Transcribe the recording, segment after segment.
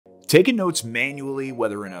Taking notes manually,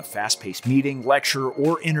 whether in a fast-paced meeting, lecture,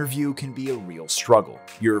 or interview, can be a real struggle.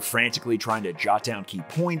 You're frantically trying to jot down key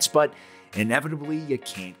points, but inevitably you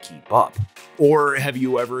can't keep up. Or have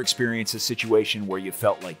you ever experienced a situation where you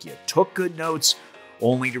felt like you took good notes,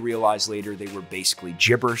 only to realize later they were basically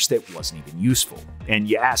gibberish that wasn't even useful? And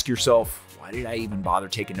you ask yourself, why did I even bother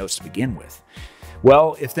taking notes to begin with?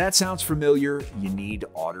 Well, if that sounds familiar, you need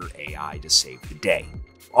Otter AI to save the day.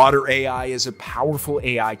 Otter AI is a powerful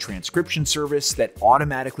AI transcription service that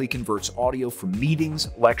automatically converts audio from meetings,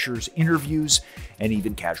 lectures, interviews, and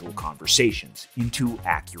even casual conversations into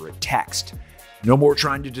accurate text. No more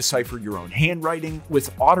trying to decipher your own handwriting.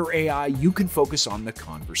 With Otter AI, you can focus on the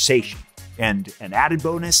conversation. And an added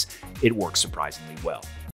bonus, it works surprisingly well.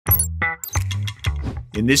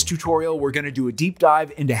 In this tutorial, we're going to do a deep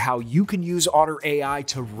dive into how you can use Otter AI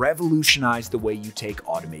to revolutionize the way you take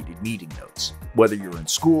automated meeting notes. Whether you're in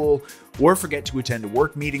school or forget to attend a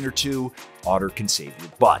work meeting or two, Otter can save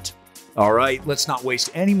your butt. All right, let's not waste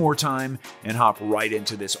any more time and hop right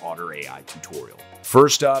into this Otter AI tutorial.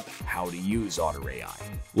 First up, how to use Otter AI.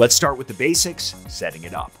 Let's start with the basics, setting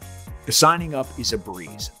it up. Signing up is a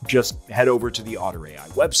breeze. Just head over to the Otter AI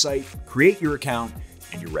website, create your account,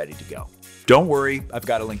 and you're ready to go. Don't worry, I've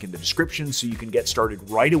got a link in the description so you can get started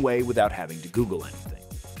right away without having to Google anything.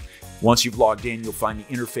 Once you've logged in, you'll find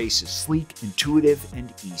the interface is sleek, intuitive,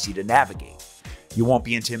 and easy to navigate. You won't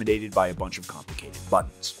be intimidated by a bunch of complicated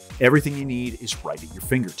buttons. Everything you need is right at your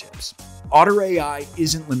fingertips. Otter AI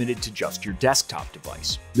isn't limited to just your desktop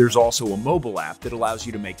device. There's also a mobile app that allows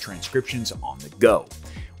you to make transcriptions on the go.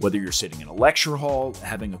 Whether you're sitting in a lecture hall,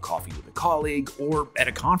 having a coffee with a colleague, or at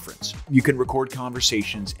a conference, you can record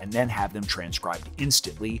conversations and then have them transcribed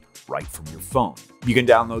instantly right from your phone. You can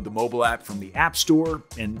download the mobile app from the App Store,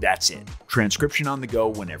 and that's it. Transcription on the go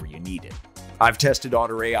whenever you need it. I've tested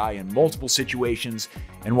Otter AI in multiple situations,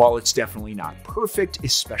 and while it's definitely not perfect,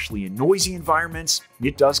 especially in noisy environments,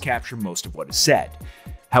 it does capture most of what is said.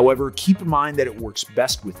 However, keep in mind that it works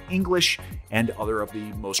best with English and other of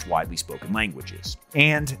the most widely spoken languages,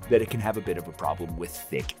 and that it can have a bit of a problem with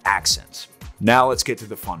thick accents. Now let's get to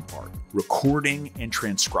the fun part, recording and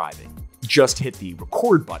transcribing. Just hit the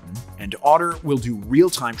record button and Otter will do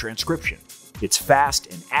real-time transcription. It's fast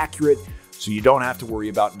and accurate, so you don't have to worry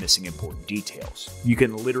about missing important details. You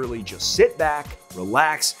can literally just sit back,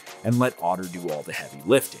 relax, and let Otter do all the heavy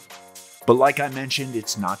lifting. But like I mentioned,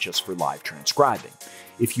 it's not just for live transcribing.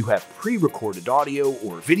 If you have pre-recorded audio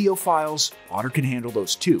or video files, Otter can handle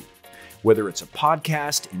those too. Whether it's a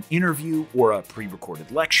podcast, an interview, or a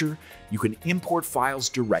pre-recorded lecture, you can import files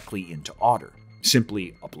directly into Otter.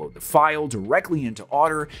 Simply upload the file directly into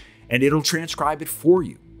Otter, and it'll transcribe it for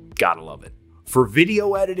you. Gotta love it. For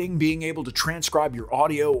video editing, being able to transcribe your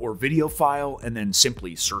audio or video file and then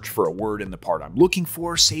simply search for a word in the part I'm looking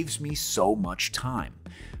for saves me so much time.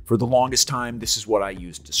 For the longest time, this is what I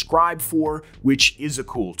used Describe for, which is a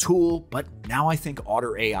cool tool, but now I think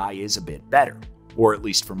Otter AI is a bit better, or at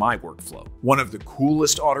least for my workflow. One of the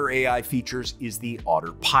coolest Otter AI features is the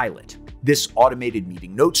Otter Pilot. This automated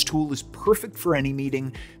meeting notes tool is perfect for any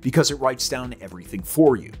meeting because it writes down everything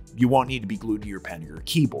for you. You won't need to be glued to your pen or your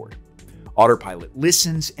keyboard. Otter Pilot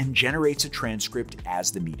listens and generates a transcript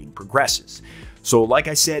as the meeting progresses. So like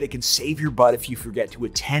I said, it can save your butt if you forget to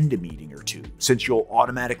attend a meeting or two, since you'll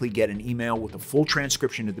automatically get an email with a full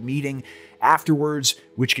transcription of the meeting afterwards,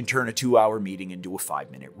 which can turn a 2-hour meeting into a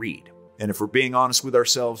 5-minute read. And if we're being honest with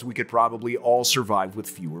ourselves, we could probably all survive with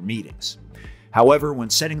fewer meetings. However, when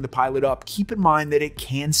setting the pilot up, keep in mind that it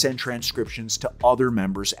can send transcriptions to other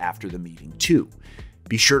members after the meeting too.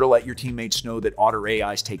 Be sure to let your teammates know that Otter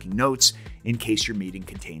AI is taking notes in case your meeting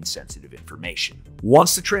contains sensitive information.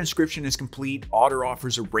 Once the transcription is complete, Otter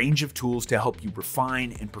offers a range of tools to help you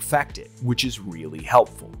refine and perfect it, which is really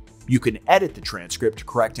helpful. You can edit the transcript to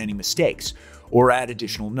correct any mistakes or add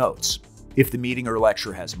additional notes. If the meeting or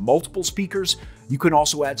lecture has multiple speakers, you can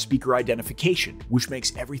also add speaker identification, which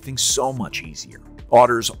makes everything so much easier.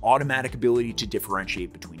 Otter's automatic ability to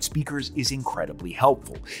differentiate between speakers is incredibly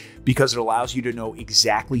helpful because it allows you to know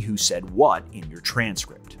exactly who said what in your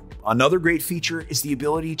transcript. Another great feature is the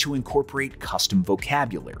ability to incorporate custom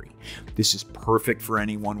vocabulary. This is perfect for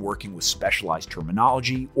anyone working with specialized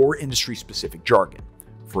terminology or industry-specific jargon.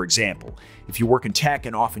 For example, if you work in tech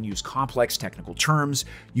and often use complex technical terms,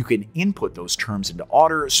 you can input those terms into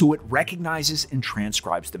Otter so it recognizes and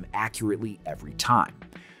transcribes them accurately every time.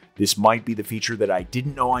 This might be the feature that I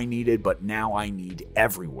didn't know I needed, but now I need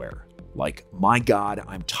everywhere. Like, my God,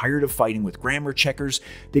 I'm tired of fighting with grammar checkers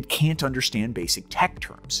that can't understand basic tech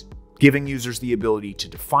terms. Giving users the ability to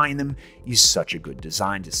define them is such a good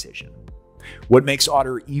design decision. What makes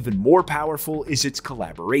Otter even more powerful is its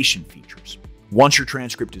collaboration features. Once your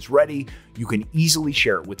transcript is ready, you can easily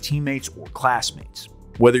share it with teammates or classmates.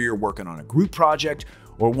 Whether you're working on a group project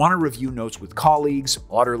or want to review notes with colleagues,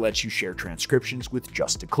 Otter lets you share transcriptions with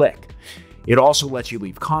just a click. It also lets you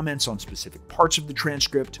leave comments on specific parts of the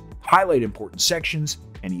transcript, highlight important sections,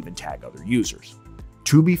 and even tag other users.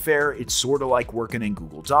 To be fair, it's sort of like working in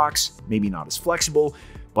Google Docs, maybe not as flexible,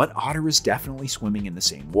 but Otter is definitely swimming in the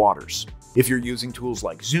same waters. If you're using tools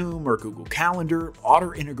like Zoom or Google Calendar,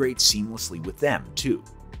 Otter integrates seamlessly with them too.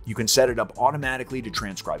 You can set it up automatically to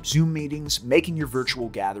transcribe Zoom meetings, making your virtual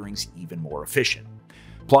gatherings even more efficient.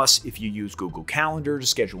 Plus, if you use Google Calendar to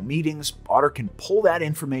schedule meetings, Otter can pull that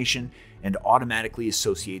information and automatically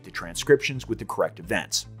associate the transcriptions with the correct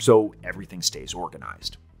events, so everything stays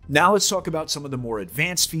organized. Now let's talk about some of the more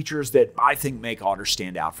advanced features that I think make Otter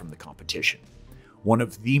stand out from the competition. One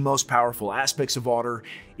of the most powerful aspects of Otter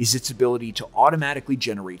is its ability to automatically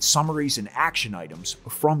generate summaries and action items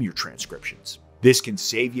from your transcriptions. This can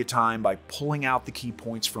save you time by pulling out the key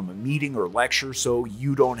points from a meeting or lecture so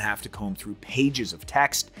you don't have to comb through pages of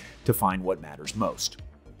text to find what matters most.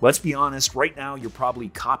 Let's be honest, right now you're probably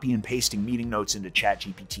copy and pasting meeting notes into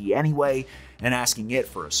ChatGPT anyway and asking it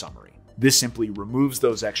for a summary. This simply removes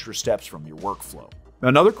those extra steps from your workflow.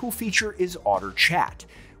 Another cool feature is Otter Chat,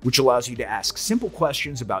 which allows you to ask simple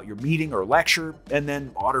questions about your meeting or lecture, and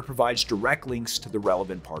then Otter provides direct links to the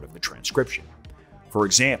relevant part of the transcription. For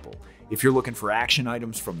example, if you're looking for action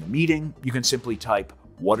items from the meeting, you can simply type,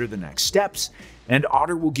 "What are the next steps?" and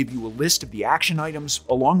Otter will give you a list of the action items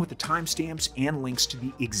along with the timestamps and links to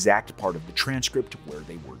the exact part of the transcript where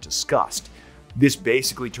they were discussed. This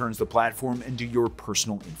basically turns the platform into your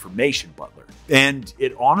personal information butler. And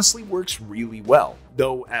it honestly works really well,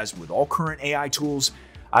 though as with all current AI tools,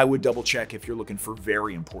 I would double check if you're looking for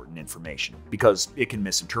very important information, because it can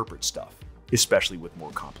misinterpret stuff, especially with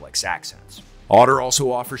more complex accents. Otter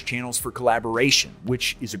also offers channels for collaboration,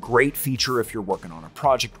 which is a great feature if you're working on a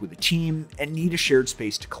project with a team and need a shared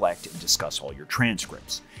space to collect and discuss all your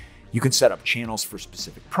transcripts. You can set up channels for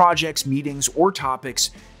specific projects, meetings, or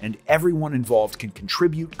topics, and everyone involved can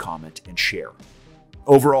contribute, comment, and share.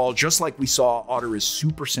 Overall, just like we saw, Otter is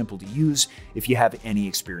super simple to use if you have any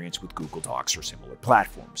experience with Google Docs or similar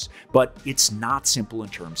platforms, but it's not simple in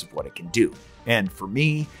terms of what it can do. And for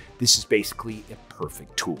me, this is basically a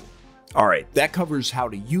perfect tool. All right, that covers how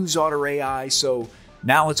to use Otter AI, so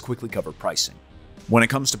now let's quickly cover pricing. When it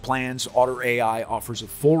comes to plans, Otter AI offers a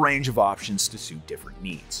full range of options to suit different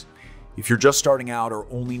needs. If you're just starting out or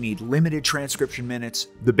only need limited transcription minutes,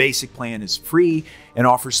 the basic plan is free and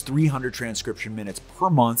offers 300 transcription minutes per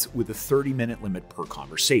month with a 30-minute limit per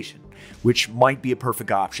conversation, which might be a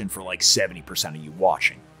perfect option for like 70% of you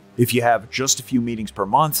watching. If you have just a few meetings per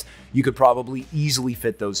month, you could probably easily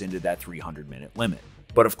fit those into that 300-minute limit.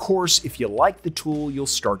 But of course, if you like the tool, you'll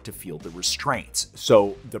start to feel the restraints.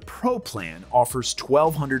 So the Pro plan offers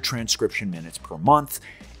 1,200 transcription minutes per month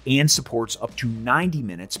and supports up to 90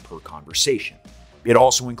 minutes per conversation. It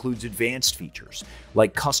also includes advanced features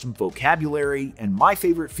like custom vocabulary and my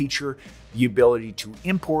favorite feature, the ability to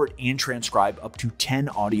import and transcribe up to 10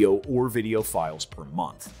 audio or video files per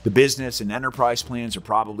month. The business and enterprise plans are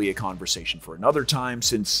probably a conversation for another time,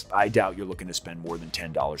 since I doubt you're looking to spend more than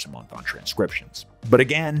 $10 a month on transcriptions. But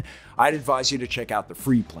again, I'd advise you to check out the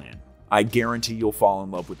free plan. I guarantee you'll fall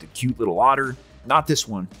in love with the cute little otter. Not this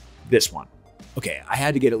one, this one. Okay, I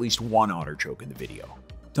had to get at least one otter joke in the video.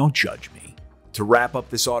 Don't judge me. To wrap up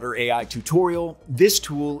this Otter AI tutorial, this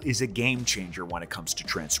tool is a game changer when it comes to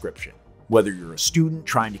transcription. Whether you're a student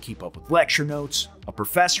trying to keep up with lecture notes, a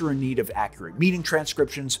professor in need of accurate meeting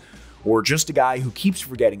transcriptions, or just a guy who keeps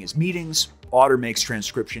forgetting his meetings, Otter makes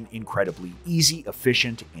transcription incredibly easy,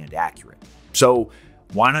 efficient, and accurate. So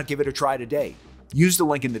why not give it a try today? Use the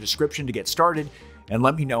link in the description to get started and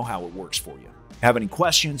let me know how it works for you. Have any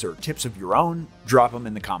questions or tips of your own? Drop them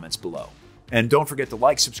in the comments below. And don't forget to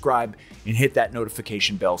like, subscribe, and hit that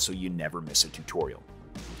notification bell so you never miss a tutorial.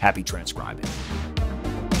 Happy transcribing.